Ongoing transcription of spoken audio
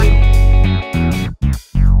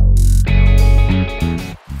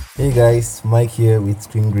guys, Mike here with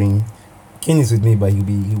Screen Green. Ken is with me, but he'll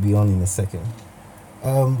be on in a second.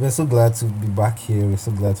 We're so glad to be back here. We're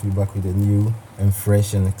so glad to be back with a new and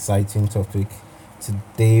fresh and exciting topic.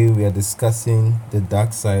 Today we are discussing the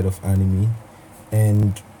dark side of anime,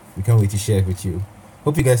 and we can't wait to share it with you.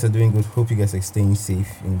 Hope you guys are doing good. Hope you guys are staying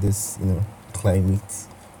safe in this climate.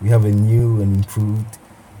 We have a new and improved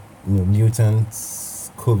mutants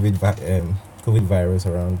COVID virus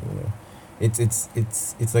around. It's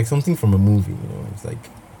like something from a movie. It's like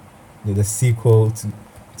the sequel to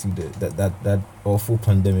that awful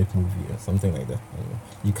pandemic movie or something like that.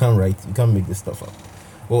 You can't make this stuff up.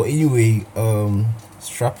 Well, anyway,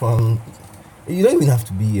 strap on. You don't even have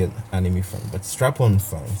to be an anime fan, but strap on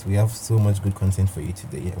fans. We have so much good content for you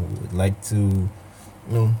today, and we would like to,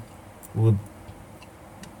 would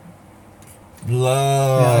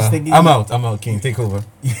love. Yeah, I was thinking, I'm out. King, take over.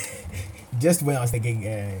 just when I was thinking,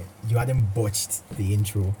 you hadn't botched the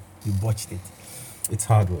intro. You botched it. It's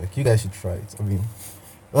hard work. You guys should try it. I mean,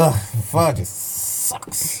 far just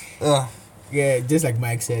sucks. Yeah, just like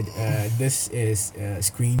Mike said, this is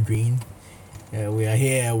Screen Green. We are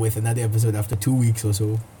here with another episode after 2 weeks or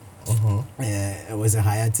so. It was a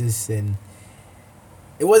hiatus and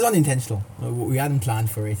it was unintentional. We hadn't planned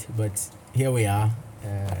for it, but here we are,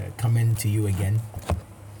 coming to you again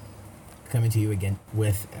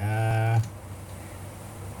with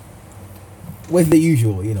the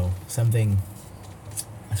usual, something.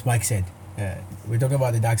 As Mike said, we're talking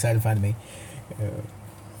about the dark side of anime.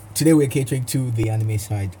 Today we're catering to the anime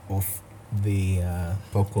side of the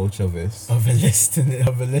Pop culture verse of the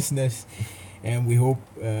listeners, and we hope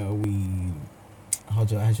how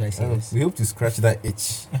should I say this? We hope to scratch that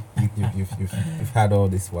itch you've had all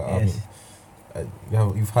this while. Yes. I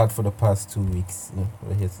mean, you've had for the past 2 weeks.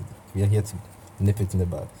 We are here to nip it in the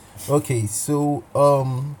bud. Okay, so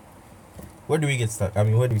where do we get started? I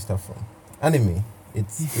mean, where do we start from? Anime.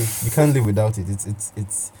 It's you can't live without it.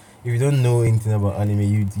 It's if you don't know anything about anime,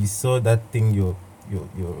 you saw that thing your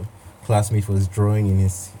classmate was drawing in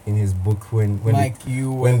his book when Mike,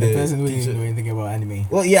 you were the person who didn't know anything about anime.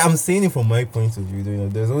 Well, yeah, I'm saying it from my point of view.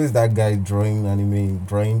 There's always that guy drawing anime,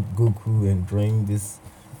 drawing Goku, and drawing this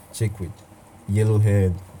chick with yellow hair,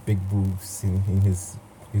 and big boobs in his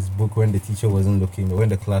book when the teacher wasn't looking or when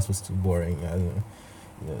the class was too boring. I don't know.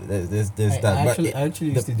 There's that. I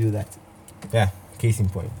actually used to do that. Yeah, case in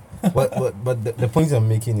point. but the point I'm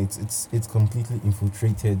making, it's completely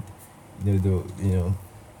infiltrated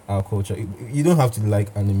our culture. You don't have to like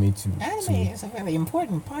anime to Anime is a very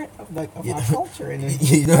important part of our culture. And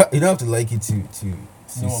you don't have to like it to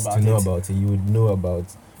know it. about it. You would know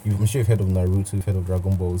about. I'm sure you've heard of Naruto, you've heard of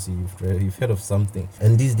Dragon Ball Z, you've heard of something.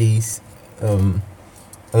 And these days, a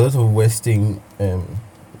lot of Western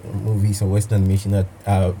movies or Western animation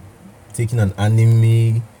are taking an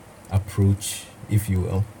anime approach, if you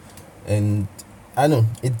will. And I know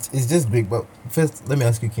it's just great. But first, let me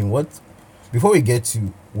ask you, Kim, before we get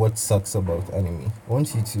to what sucks about anime, I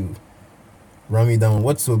want you to run me down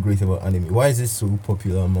what's so great about anime. Why is it so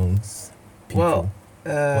popular amongst people? Well,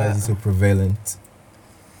 why is it so prevalent?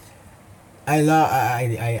 I love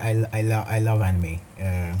anime.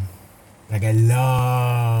 Like I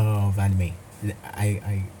love anime.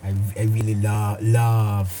 I really love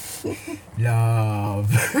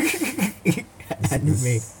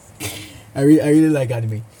anime. I really like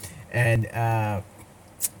anime, and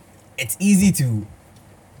it's easy to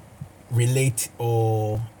relate,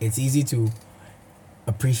 or it's easy to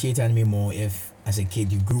appreciate anime more if, as a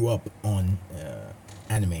kid, you grew up on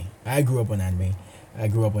anime. I grew up on anime. I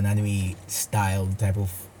grew up on anime style type of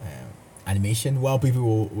animation, while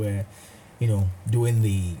people were doing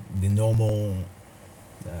the normal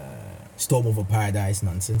Storm Over Paradise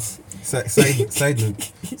nonsense. Side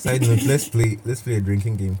note. Let's play a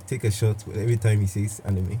drinking game. Take a shot every time he says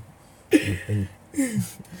anime. And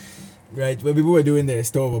Right, when people were doing the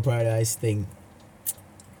Storm Over Paradise thing,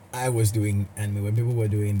 I was doing anime. When people were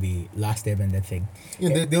doing the Last Airbender thing,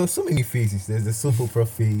 there were so many phases. There's the soap opera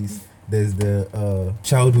phase. There's the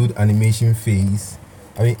childhood animation phase.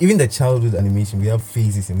 I mean, even the childhood animation, we have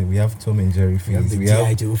phases in it. We have Tom and Jerry phase. We have the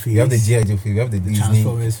G.I. Joe phase. We have the G.I. Joe phase. We have the Disney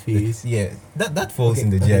Transformers phase. That falls in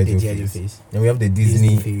the G.I. Joe phase. And we have the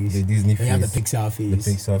Disney phase. The Disney phase. We have the Pixar phase.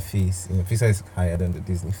 The Pixar phase. Pixar is higher than the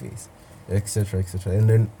Disney phase, etc., etc. And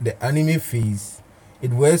then the anime phase,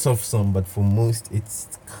 it wears off some, but for most, it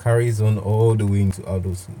carries on all the way into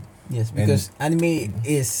adulthood. Yes, because anime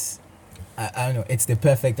is, I don't know, it's the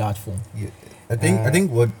perfect art form. Yeah. I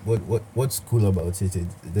think what's cool about it,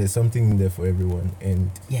 there's something there for everyone,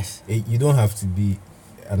 and yes, you don't have to be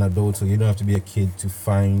an adult or you don't have to be a kid to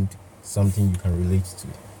find something you can relate to.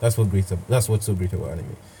 That's what's so great about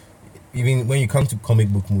anime. even when you come to comic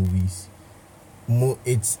book movies,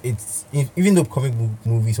 even though comic book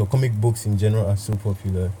movies or comic books in general are so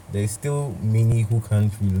popular, there's still many who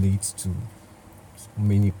can't relate to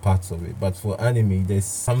many parts of it. But for anime, there's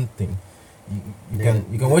something you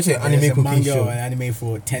can watch an anime there's a cooking manga show. or an anime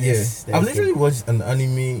for tennis. Yeah, I've literally watched an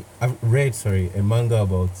anime. I've read a manga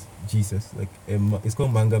about Jesus. Like it's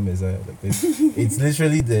called Manga Messiah. Like it's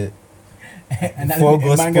literally the four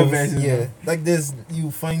a manga gospels. version. Yeah, like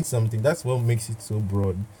you find something. That's what makes it so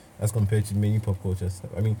broad as compared to many pop culture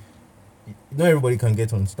stuff. I mean, not everybody can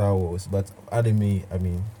get on Star Wars, but anime, I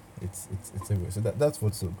mean, it's everywhere. So that's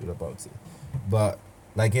what's so good about it. But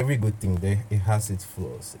like every good thing, it has its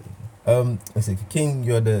flaws. Let's say King,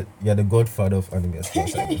 you're the godfather of anime, as far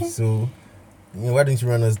as I know. So why don't you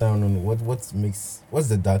run us down on what's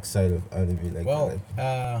the dark side of anime? Like,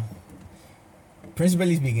 Well,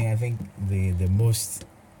 principally speaking, I think the most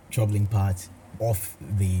troubling part of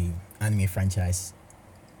the anime franchise,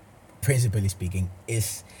 principally speaking,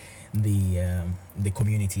 is the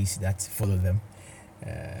communities that follow them.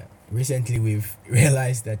 Recently, we've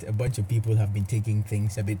realized that a bunch of people have been taking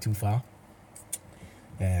things a bit too far,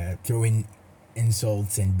 throwing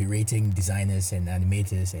insults and berating designers and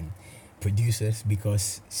animators and producers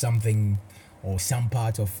because something or some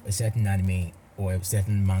part of a certain anime or a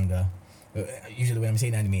certain manga. Usually, when I'm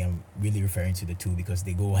saying anime, I'm really referring to the two because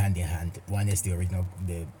they go hand in hand. One is the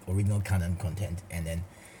original canon content, and then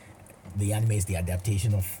the anime is the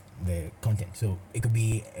adaptation of the content. So it could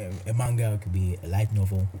be a manga, it could be a light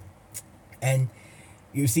novel, and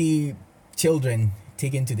you see children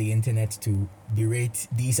taken to the internet to berate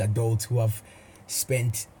these adults who have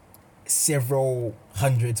spent several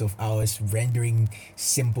hundreds of hours rendering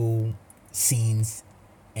simple scenes,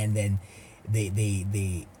 and then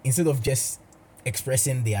they instead of just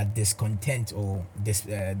expressing their discontent or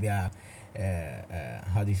their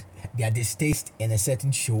distaste in a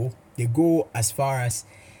certain show, they go as far as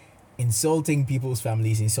insulting people's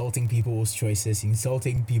families, insulting people's choices,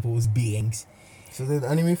 insulting people's beings. So the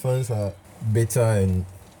anime fans are better, and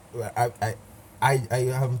I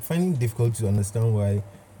am finding it difficult to understand why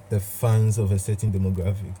the fans of a certain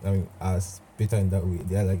demographic, I mean, are better in that way.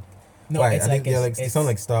 They are like, No, why? it's I think like they sound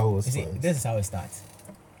like Star Wars you see, fans. this is how it starts.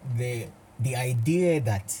 The idea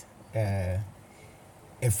that a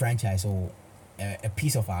franchise or a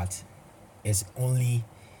piece of art is only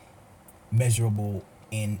measurable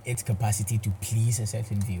in its capacity to please a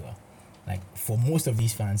certain viewer. Like for most of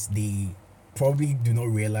these fans, they probably do not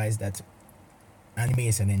realize that anime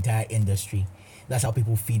is an entire industry. That's how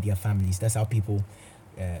people feed their families. That's how people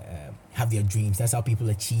have their dreams. That's how people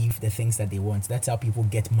achieve the things that they want. That's how people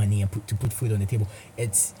get money and put food on the table.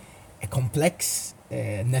 It's a complex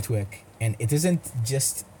network, and it isn't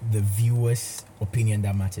just the viewer's opinion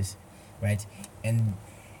that matters, right? And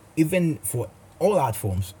even for all art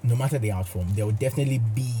forms, no matter the art form, there will definitely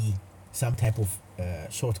be some type of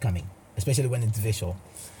shortcoming, especially when it's visual.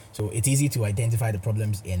 So it's easy to identify the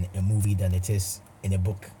problems in a movie than it is in a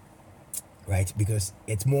book, right? Because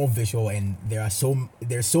it's more visual, and there's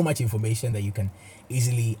so much information that you can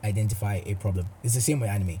easily identify a problem. It's the same with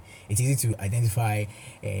anime. It's easy to identify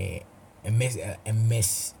a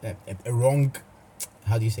wrong,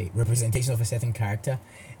 how do you say, representation of a certain character,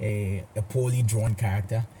 a poorly drawn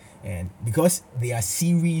character, and because there are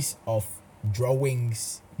series of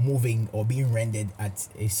drawings moving or being rendered at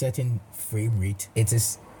a certain frame rate, it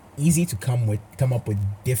is easy to come up with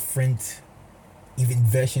different even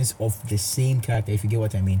versions of the same character, if you get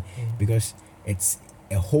what I mean. Because it's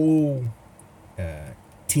a whole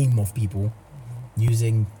team of people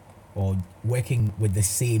using or working with the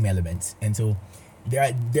same elements, and so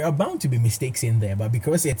there are bound to be mistakes in there, but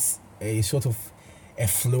because it's a sort of a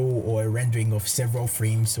flow or a rendering of several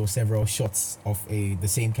frames or several shots of the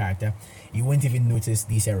same character, you won't even notice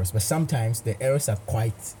these errors. But sometimes the errors are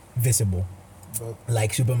quite visible,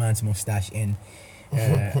 like Superman's mustache in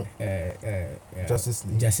Justice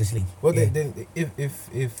League. Justice League. Well, Yeah. then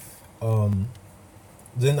if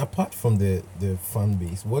then apart from the fan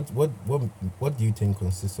base, what do you think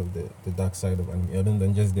consists of the dark side of anime, other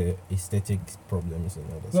than just the aesthetic problems and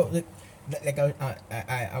other Well, stuff? like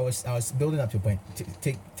I was building up to a point.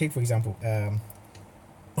 Take for example,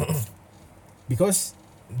 because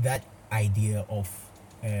that idea of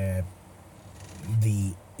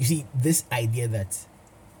you see this idea that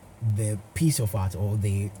the piece of art or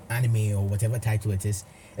the anime or whatever title it is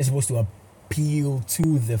supposed to appeal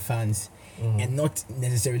to the fans and not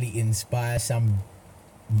necessarily inspire some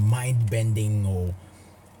mind-bending or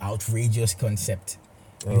outrageous concept.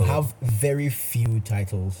 You have very few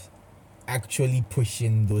titles actually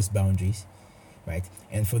pushing those boundaries. right?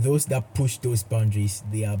 And for those that push those boundaries,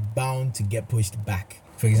 they are bound to get pushed back.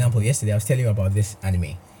 For example, yesterday I was telling you about this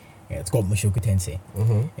anime. It's called Mushoku Tensei.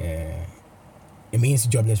 It means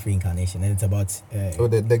jobless reincarnation, and it's about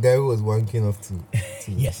the guy who was wanking off to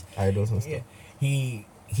yes, idols and stuff. He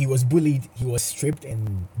was bullied. He was stripped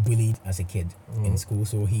and bullied as a kid in school.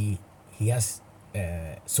 So he has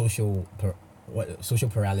social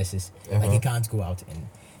paralysis. Like he can't go out and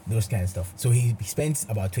those kind of stuff. So he spends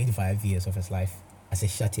about 25 years of his life as a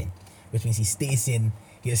shut-in, which means he stays in.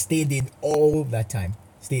 He has stayed in all that time.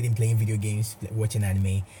 Stayed in playing video games, watching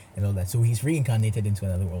anime, and all that. So he's reincarnated into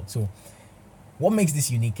another world. So what makes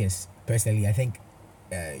this unique is, personally, I think,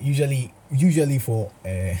 usually for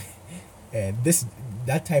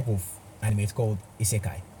that type of anime, it's called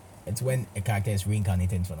isekai. It's when a character is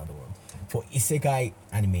reincarnated into another world. For isekai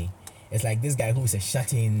anime, it's like this guy who's a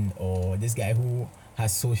shut-in, or this guy who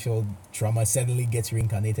has social trauma suddenly gets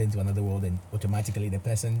reincarnated into another world, and automatically the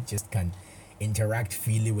person just can interact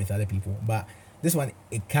freely with other people. But this one,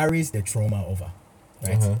 it carries the trauma over,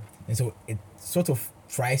 right? And so it sort of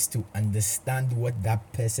tries to understand what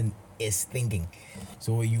that person is thinking.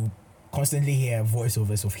 So you constantly hear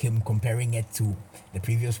voiceovers of him comparing it to the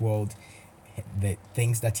previous world, the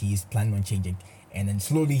things that he is planning on changing, and then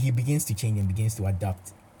slowly he begins to change and begins to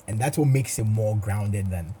adapt. And that's what makes him more grounded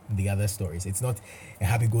than the other stories. It's not a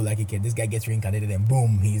happy-go-lucky kid. This guy gets reincarnated and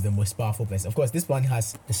boom, he's the most powerful person. Of course, this one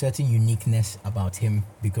has a certain uniqueness about him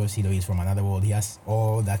because, he's from another world. He has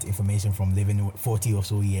all that information from living 40 or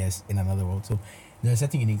so years in another world. So there's a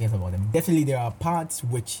certain uniqueness about him. Definitely, there are parts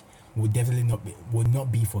which would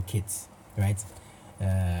not be for kids, right?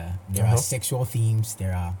 There are sexual themes.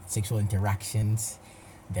 There are sexual interactions.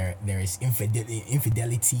 There is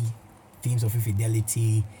infidelity. Themes of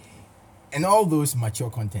infidelity and all those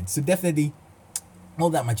mature content. So definitely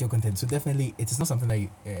all that mature content. So definitely it is not something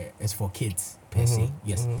that is for kids per se.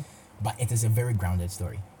 Yes, but it is a very grounded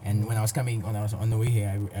story. And when I was on the way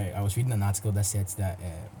here, I was reading an article that said that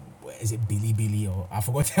is it Billy or I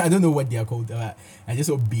forgot. I don't know what they are called. I just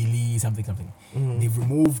saw Billy something. They've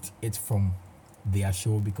removed it from their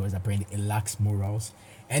show because apparently it lacks morals.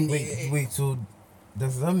 And wait. So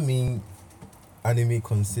does that mean anime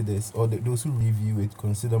considers, or those who review it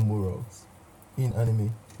consider morals in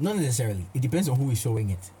anime? Not necessarily. It depends on who is showing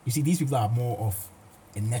it. You see, these people are more of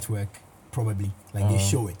a network, probably. Like they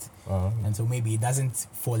show it, and so maybe it doesn't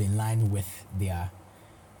fall in line with their.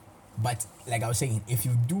 But like I was saying, if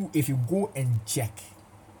you go and check,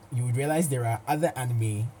 you would realize there are other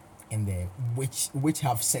anime in there which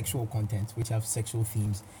have sexual content, which have sexual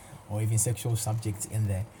themes, or even sexual subjects in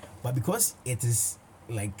there. But because it is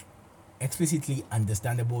like explicitly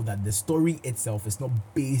understandable that the story itself is not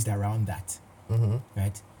based around that,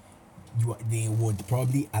 right? They would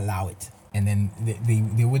probably allow it, and then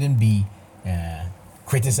they wouldn't be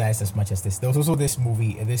criticized as much as this. There was also this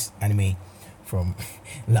anime from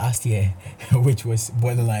last year, which was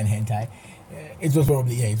borderline hentai. It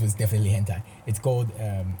was definitely hentai. It's called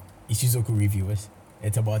Ishizoku Reviewers.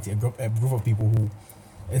 It's about a group of people who.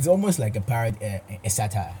 It's almost like a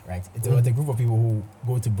satire, right? It's about a group of people who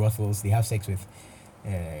go to brothels, they have sex with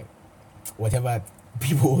whatever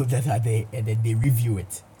people that are there, and then they review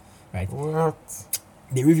it, right? What?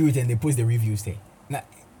 They review it and they post the reviews there. Now,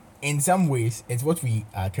 in some ways, it's what we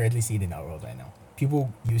are currently seeing in our world right now.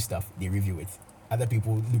 People use stuff, they review it. Other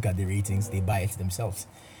people look at the ratings, they buy it themselves.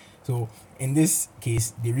 So in this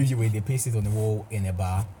case, they review it, they paste it on the wall in a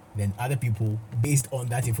bar. Then other people, based on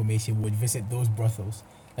that information, would visit those brothels.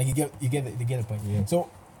 Like you get the point. Yeah. So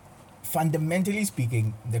fundamentally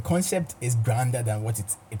speaking, the concept is grander than what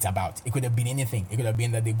it's about. It could have been anything. It could have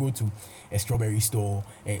been that they go to a strawberry store,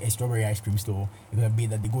 a strawberry ice cream store. It could have been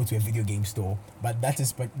that they go to a video game store. But that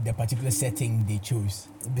is the particular setting they chose.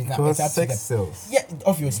 Because sex sells. Yeah,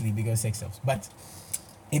 obviously because sex sells. But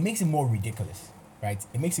it makes it more ridiculous, right?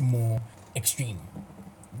 It makes it more extreme.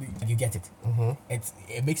 You get it.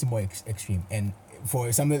 It makes it more extreme. And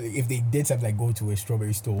for some, if they did something like go to a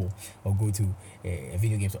strawberry store or go to a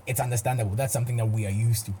video game store, it's understandable. That's something that we are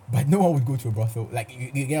used to. But no one would go to a brothel. Like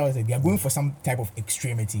you get what I'm saying? They are going for some type of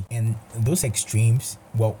extremity, and those extremes,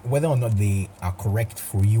 well, whether or not they are correct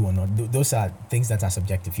for you or not, those are things that are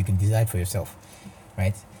subjective. You can decide for yourself,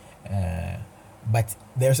 right? But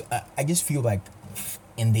there's, I just feel like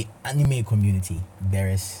in the anime community there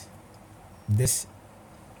is this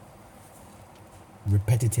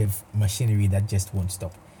repetitive machinery that just won't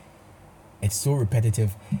stop. It's so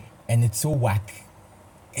repetitive and it's so whack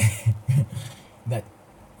that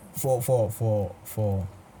for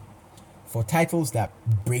titles that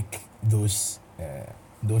break those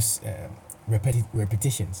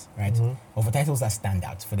repetitions, right? Or for titles that stand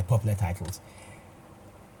out, for the popular titles,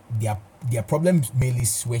 their problem mainly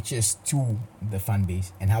switches to the fan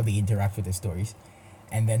base and how they interact with the stories,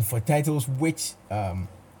 and then for titles which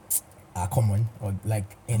are common or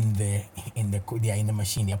like they are in the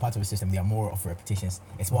machine, they are part of the system, they are more of repetitions.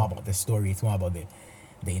 It's more about the story, it's more about the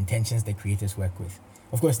intentions the creators work with.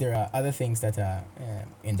 Of course, there are other things that are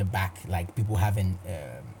in the back, like people having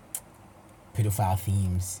pedophile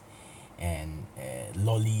themes and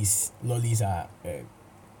lollies. Lollies are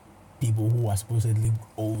people who are supposedly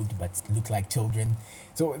old but look like children.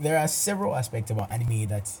 So there are several aspects about anime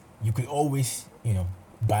that you could always,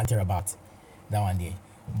 banter about that one day.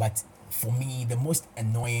 But for me, the most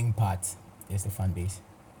annoying part is the fan base.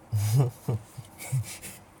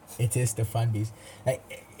 It is the fan base. Like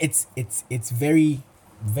it's very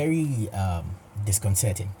very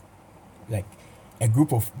disconcerting. Like a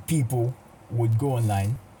group of people would go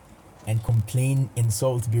online and complain,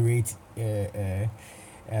 insult, berate,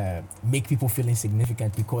 make people feel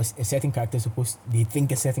insignificant because a certain character they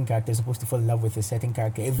think a certain character is supposed to fall in love with a certain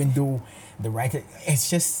character, even though the writer, it's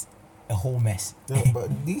just a whole mess. No,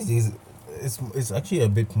 but these days, it's actually a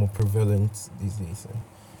bit more prevalent these days.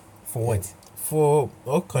 For what? For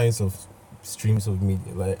all kinds of streams of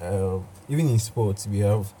media, like even in sports, we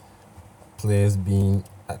have players being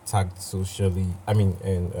attacked socially. I mean,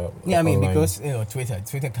 and online. Because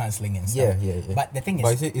Twitter canceling and stuff. Yeah. But the thing is, but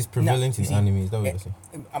I say it's prevalent in anime. Is that what you're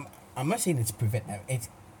saying? I'm not saying it's prevalent. It's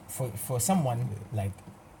for someone like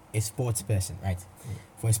a sports person, right?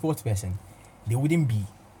 For a sports person, they wouldn't be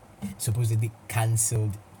supposedly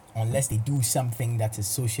cancelled unless they do something that is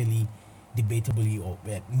socially debatably or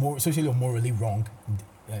more socially or morally wrong,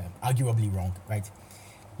 arguably wrong, right?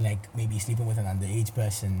 Like maybe sleeping with an underage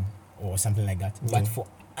person or something like that. But for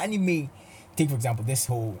anime, take for example this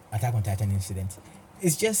whole Attack on Titan incident,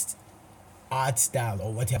 it's just art style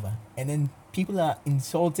or whatever, and then people are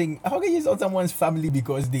insulting. How can you insult someone's family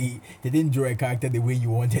because they didn't draw a character the way you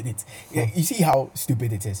wanted it? You see how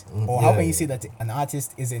stupid it is. Or how can you say that an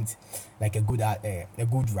artist isn't like a good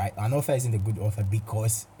writer, an author isn't a good author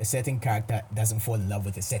because a certain character doesn't fall in love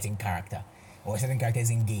with a certain character, or a certain character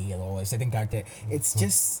isn't gay, or a certain character, it's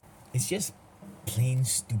just plain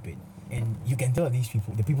stupid. And you can tell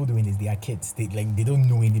the people doing this, they are kids. They don't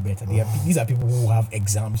know any better. These are people who have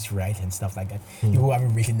exams to write and stuff like that. People who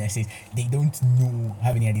haven't written essays. They don't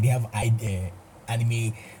have any idea. They have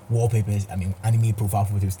anime wallpapers. I mean, anime profile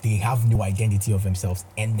photos. They have no identity of themselves,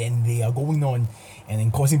 and then they are going on and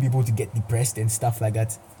then causing people to get depressed and stuff like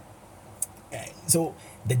that. So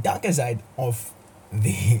the darker side of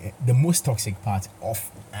the most toxic part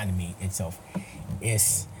of anime itself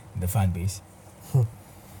is the fan base.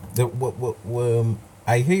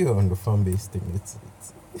 I hear you on the fan base thing. It's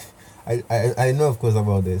I know of course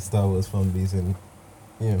about the Star Wars fan base, and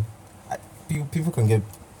people can get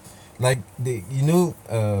like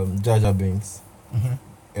Jar Jar Binks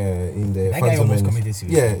in the that guy almost committed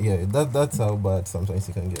suicide. Yeah, that's how bad sometimes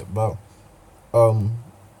it can get. But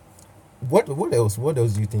what else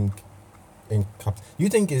do you think you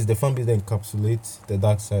think is the fan base that encapsulates the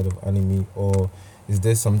dark side of anime, or is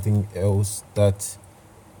there something else that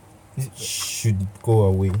should go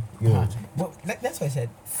away? Well, that's why I said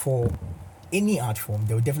for any art form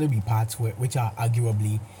there will definitely be parts which are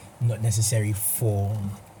arguably not necessary for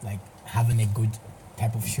like having a good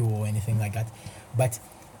type of show or anything like that, but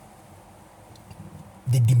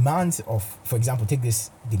the demands of, for example, take this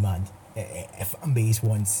demand, a fan base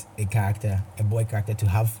wants a boy character to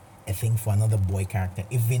have a thing for another boy character,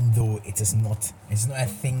 even though it's not a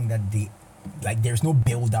thing that they like. There's no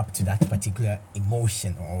build up to that particular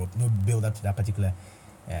emotion or no build up to that particular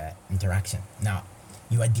interaction. Now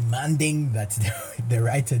you are demanding that the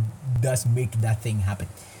writer does make that thing happen.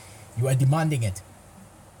 You are demanding it.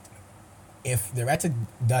 If the writer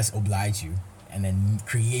does oblige you and then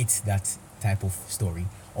creates that type of story,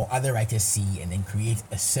 or other writers see and then create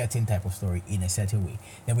a certain type of story in a certain way,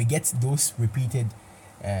 then we get those repeated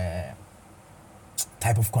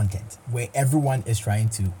type of content where everyone is trying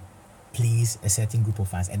to please a certain group of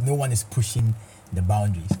fans and no one is pushing the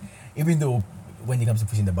boundaries. Even though when it comes to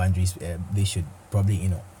pushing the boundaries, they should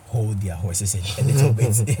probably hold their horses a little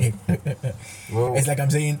bit. Well, it's like I'm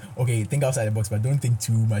saying, okay, think outside the box, but don't think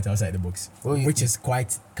too much outside the box, which is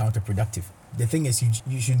quite counterproductive. The thing is,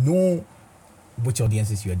 you should know which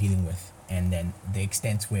audiences you are dealing with, and then the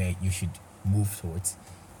extent where you should move towards.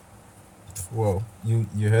 Well,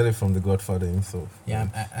 you heard it from the Godfather himself. Yeah,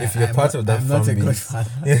 if you're part of that fan base,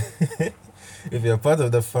 if you're part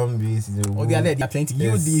of the fan base, you know, On the other hand, there are plenty.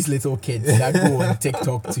 You Yes. these little kids that go on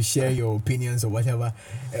TikTok to share your opinions or whatever.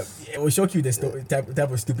 It will shock you the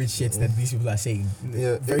type of stupid shit that these people are saying.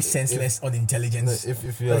 Yeah, Very senseless, unintelligent, no,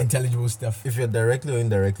 if you're unintelligible stuff. if you're directly or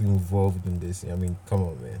indirectly involved in this, I mean, come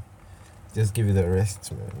on, man, just give it a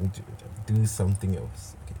rest, man. Do something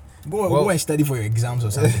else. Okay. Go and study for your exams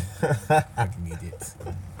or something. Fucking idiots.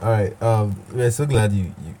 All right. We're so glad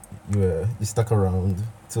you stuck around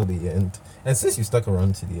till the end. And since you stuck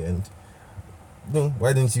around to the end, no,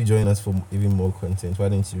 why didn't you join us for even more content? Why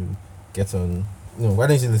didn't you get on? No, why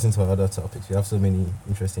don't you listen to our other topics? We have so many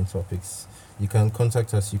interesting topics. You can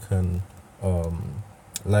contact us. You can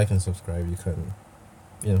like and subscribe. You can,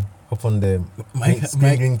 hop on the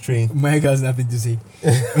screen train. Mike has nothing to say.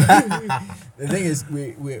 The thing is,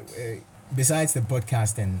 we besides the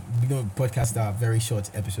podcast, and podcasts are very short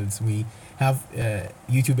episodes. We have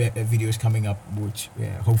YouTube videos coming up, which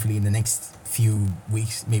hopefully in the next few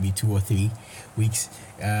weeks, maybe 2 or 3 weeks,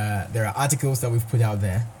 there are articles that we've put out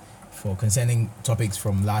there for concerning topics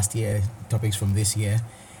from last year, topics from this year,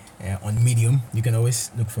 on Medium. You can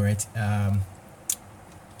always look for it.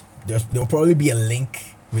 There'll probably be a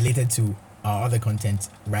link related to our other content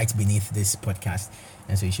right beneath this podcast,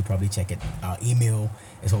 and so you should probably check it. Our email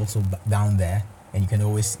is also down there, and you can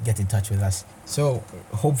always get in touch with us. So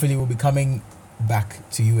hopefully we'll be coming back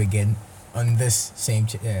to you again on this same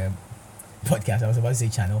podcast. I was about to say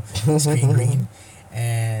channel, Screen Green,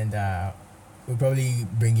 and we'll probably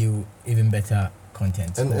bring you even better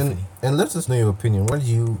content. And let us know your opinion. What do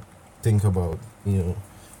you think about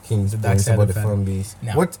King's The dark points side about of the fan. fan base?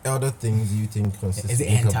 Now- What other things do you think consist? Is it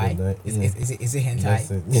make up hentai? that? Is it hentai? That's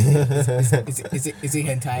it. Is it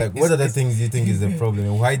hentai? Like, what other things do you think is the problem,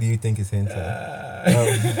 and why do you think it's hentai?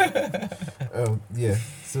 Yeah.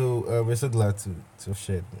 So we're so glad to have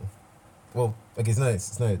shared. Well, okay, it's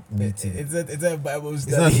not a meeting. It's a Bible It's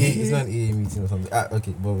study. not an AA meeting or something.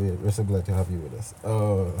 Okay, but we're so glad to have you with us.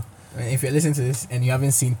 If you're listening to this and you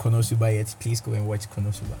haven't seen Konosuba yet, please go and watch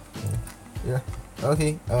Konosuba. Yeah.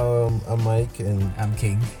 Okay. I'm Mike, and I'm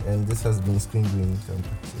King. this has been Screen Green.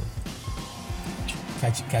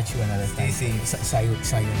 Catch you another time. Stay safe.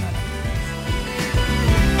 Sayonara.